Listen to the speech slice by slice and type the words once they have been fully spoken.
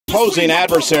opposing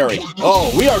adversary.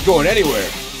 Oh, we aren't going anywhere.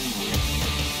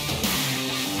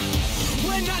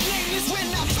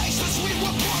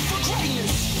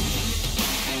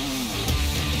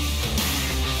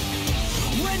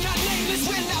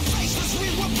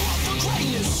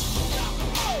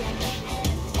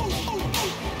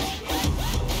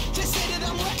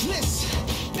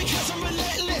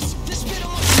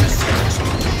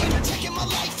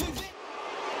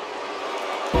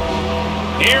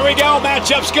 Here we go,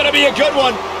 matchup's gonna be a good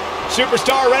one.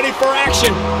 Superstar ready for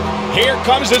action. Here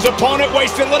comes his opponent,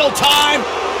 wasting little time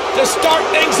to start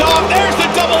things off. There's the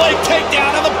double leg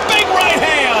takedown and the big right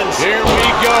hands. Here we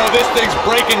go, this thing's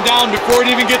breaking down before it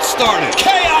even gets started.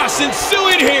 Chaos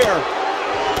ensuing here.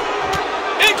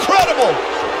 Incredible.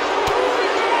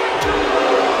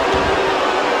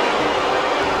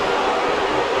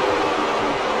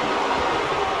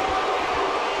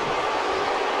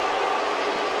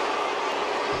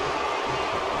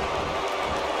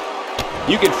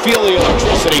 You can feel the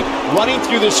electricity running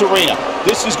through this arena.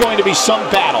 This is going to be some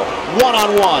battle.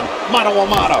 One-on-one,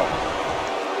 mano-a-mano.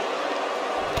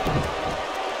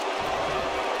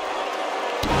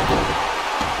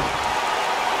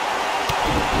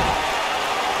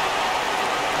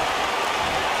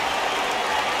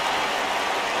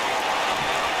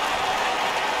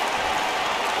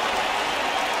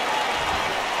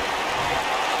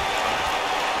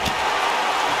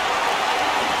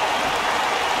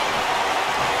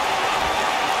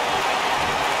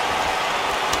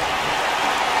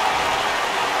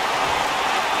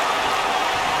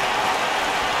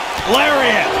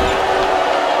 Lariat!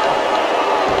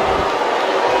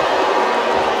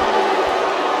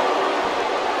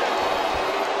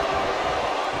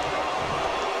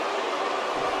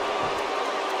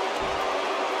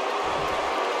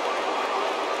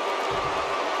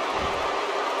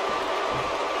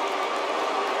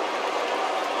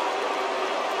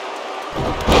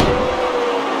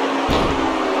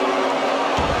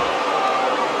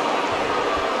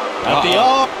 At the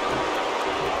arm.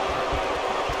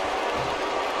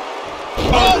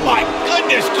 Oh my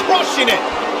goodness, crushing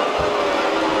it!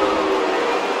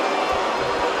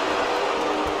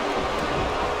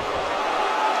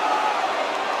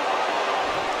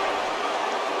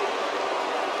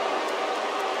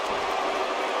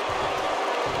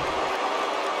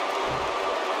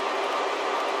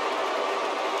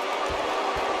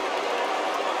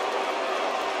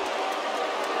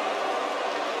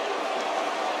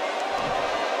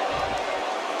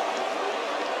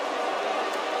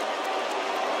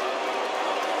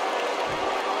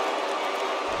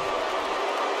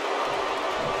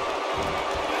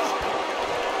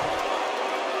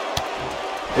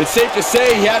 It's safe to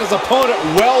say he had his opponent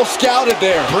well scouted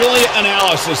there. Brilliant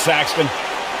analysis, Saxton.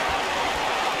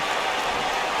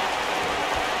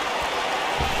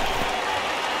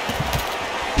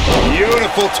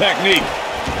 Beautiful technique.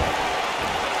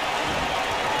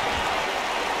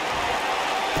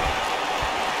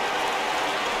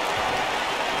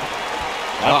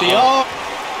 At the arm.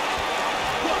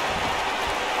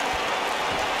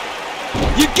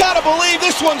 You gotta believe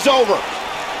this one's over.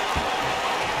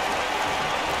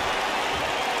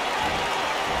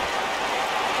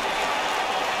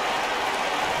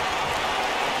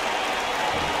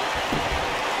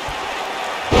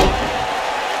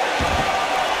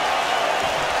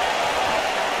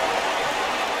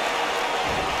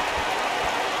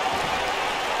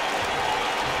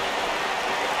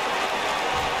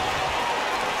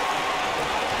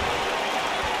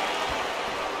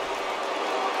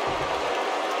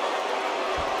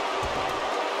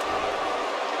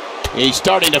 He's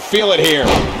starting to feel it here,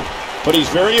 but he's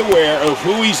very aware of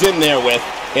who he's in there with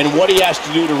and what he has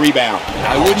to do to rebound.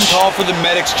 I wouldn't call for the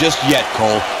medics just yet,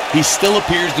 Cole. He still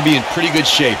appears to be in pretty good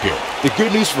shape here. The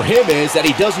good news for him is that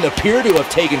he doesn't appear to have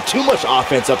taken too much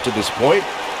offense up to this point,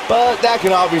 but that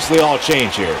can obviously all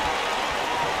change here.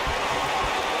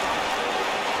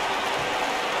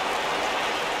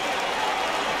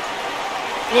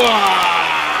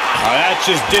 Oh, that's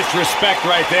just disrespect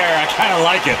right there. I kind of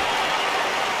like it.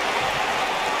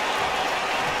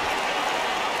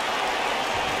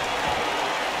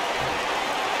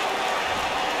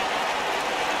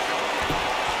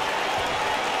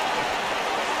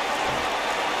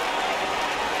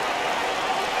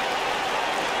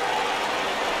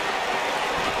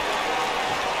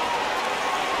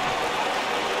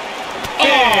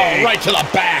 Oh, right to the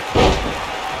back.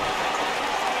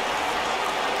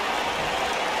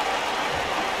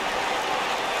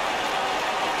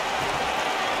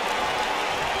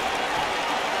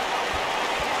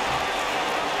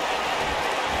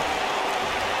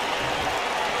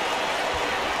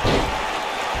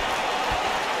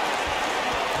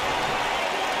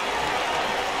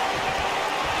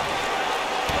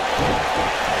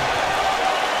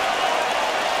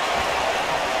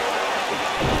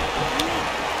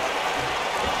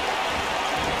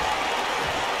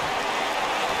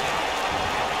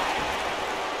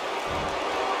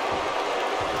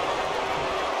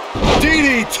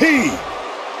 DDT.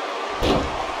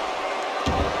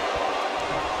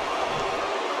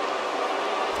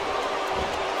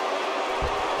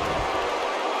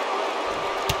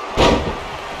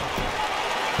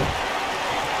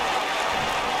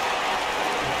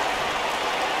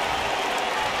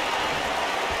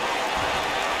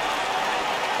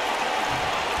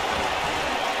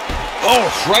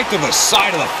 Oh, right to the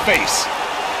side of the face.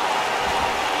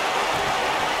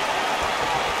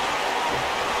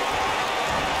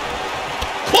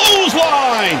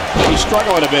 Clothesline! He's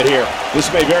struggling a bit here.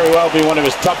 This may very well be one of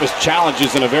his toughest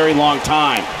challenges in a very long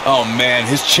time. Oh, man,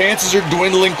 his chances are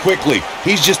dwindling quickly.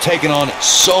 He's just taken on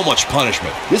so much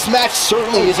punishment. This match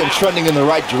certainly isn't trending in the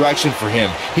right direction for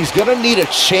him. He's going to need a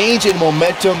change in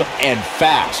momentum and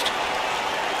fast.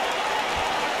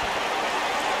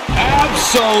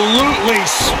 Absolutely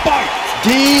spiked.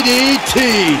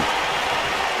 DDT.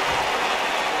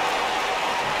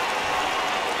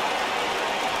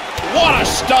 What a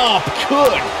stomp.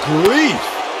 Good grief.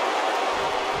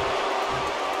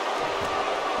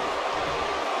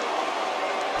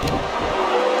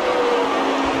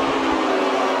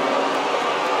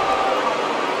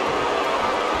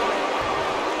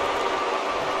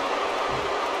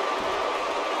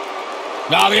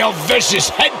 Now the old vicious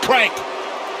head crank.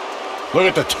 Look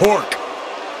at the torque.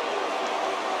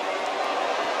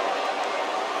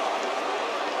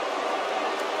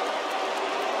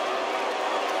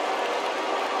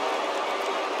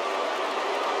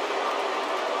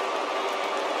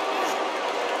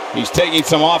 He's taking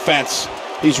some offense.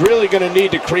 He's really going to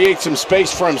need to create some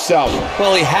space for himself.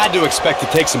 Well, he had to expect to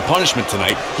take some punishment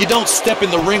tonight. You don't step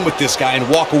in the ring with this guy and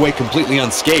walk away completely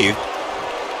unscathed.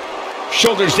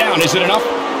 Shoulders down, is it enough?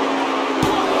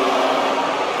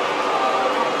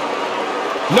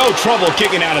 No trouble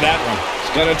kicking out of that one.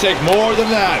 It's going to take more than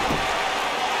that.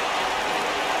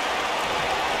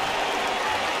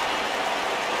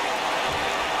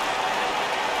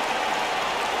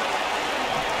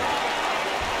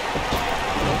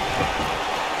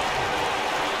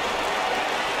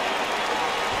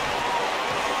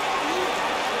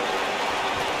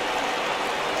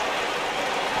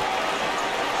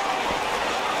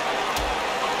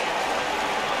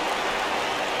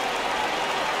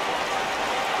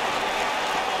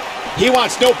 He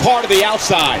wants no part of the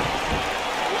outside.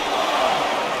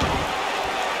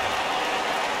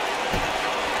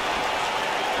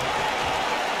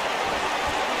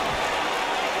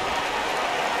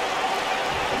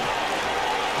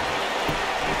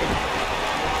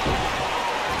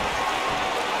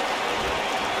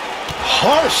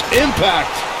 Harsh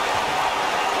impact.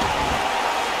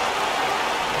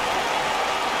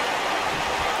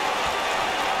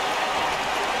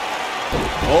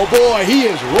 Oh boy, he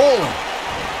is rolling.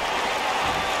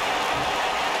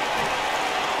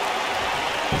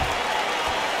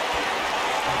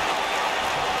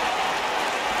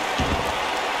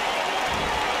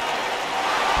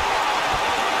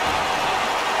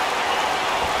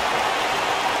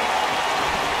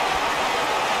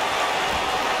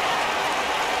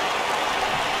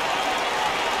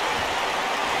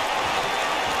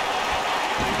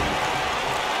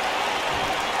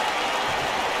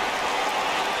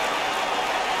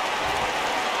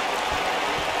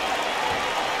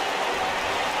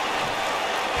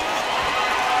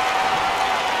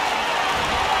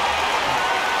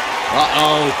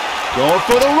 Uh-oh, going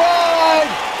for the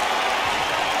ride!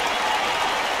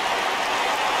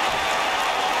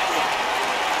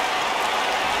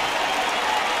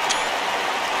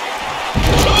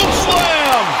 Choke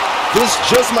slam! This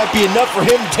just might be enough for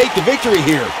him to take the victory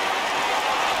here.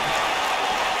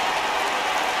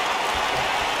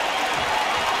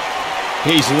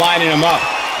 He's lining him up.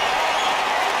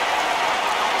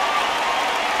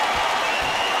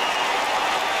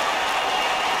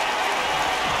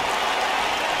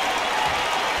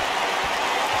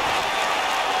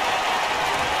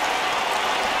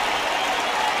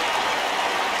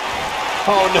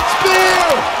 Oh, no. Spear!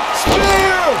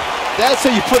 Spear! That's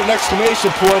how you put an exclamation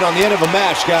point on the end of a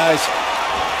match, guys.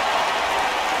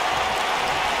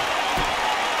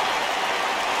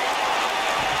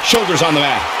 Shoulders on the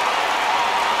mat.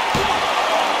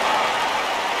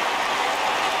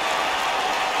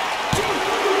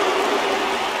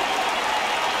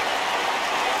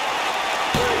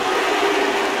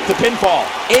 The pinfall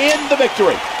and the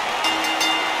victory.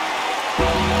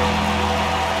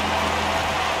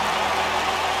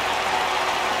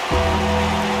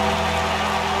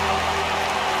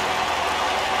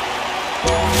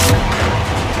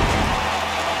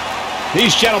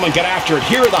 These gentlemen get after it.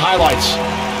 Here are the highlights.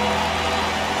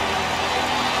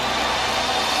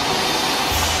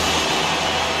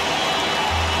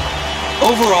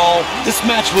 Overall, this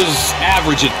match was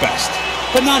average at best.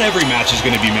 But not every match is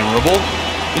going to be memorable.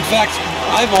 In fact,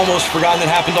 I've almost forgotten it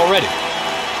happened already.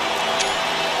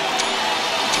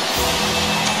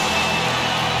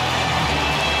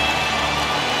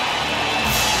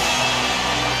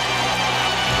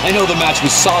 I know the match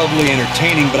was solidly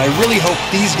entertaining, but I really hope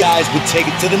these guys would take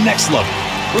it to the next level.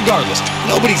 Regardless,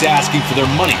 nobody's asking for their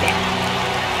money back.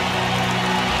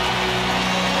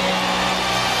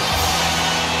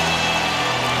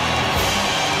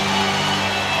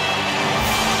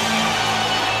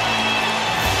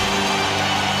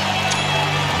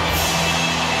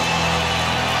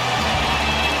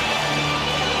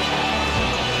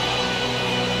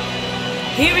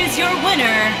 Here is your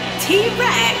winner,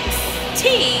 T-Rex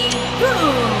T-Boone.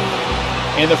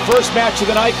 And the first match of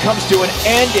the night comes to an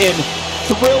end in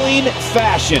thrilling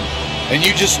fashion. And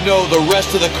you just know the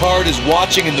rest of the card is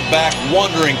watching in the back,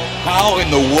 wondering how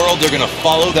in the world they're going to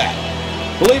follow that.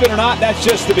 Believe it or not, that's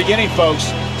just the beginning, folks.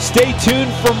 Stay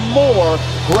tuned for more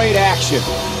great action.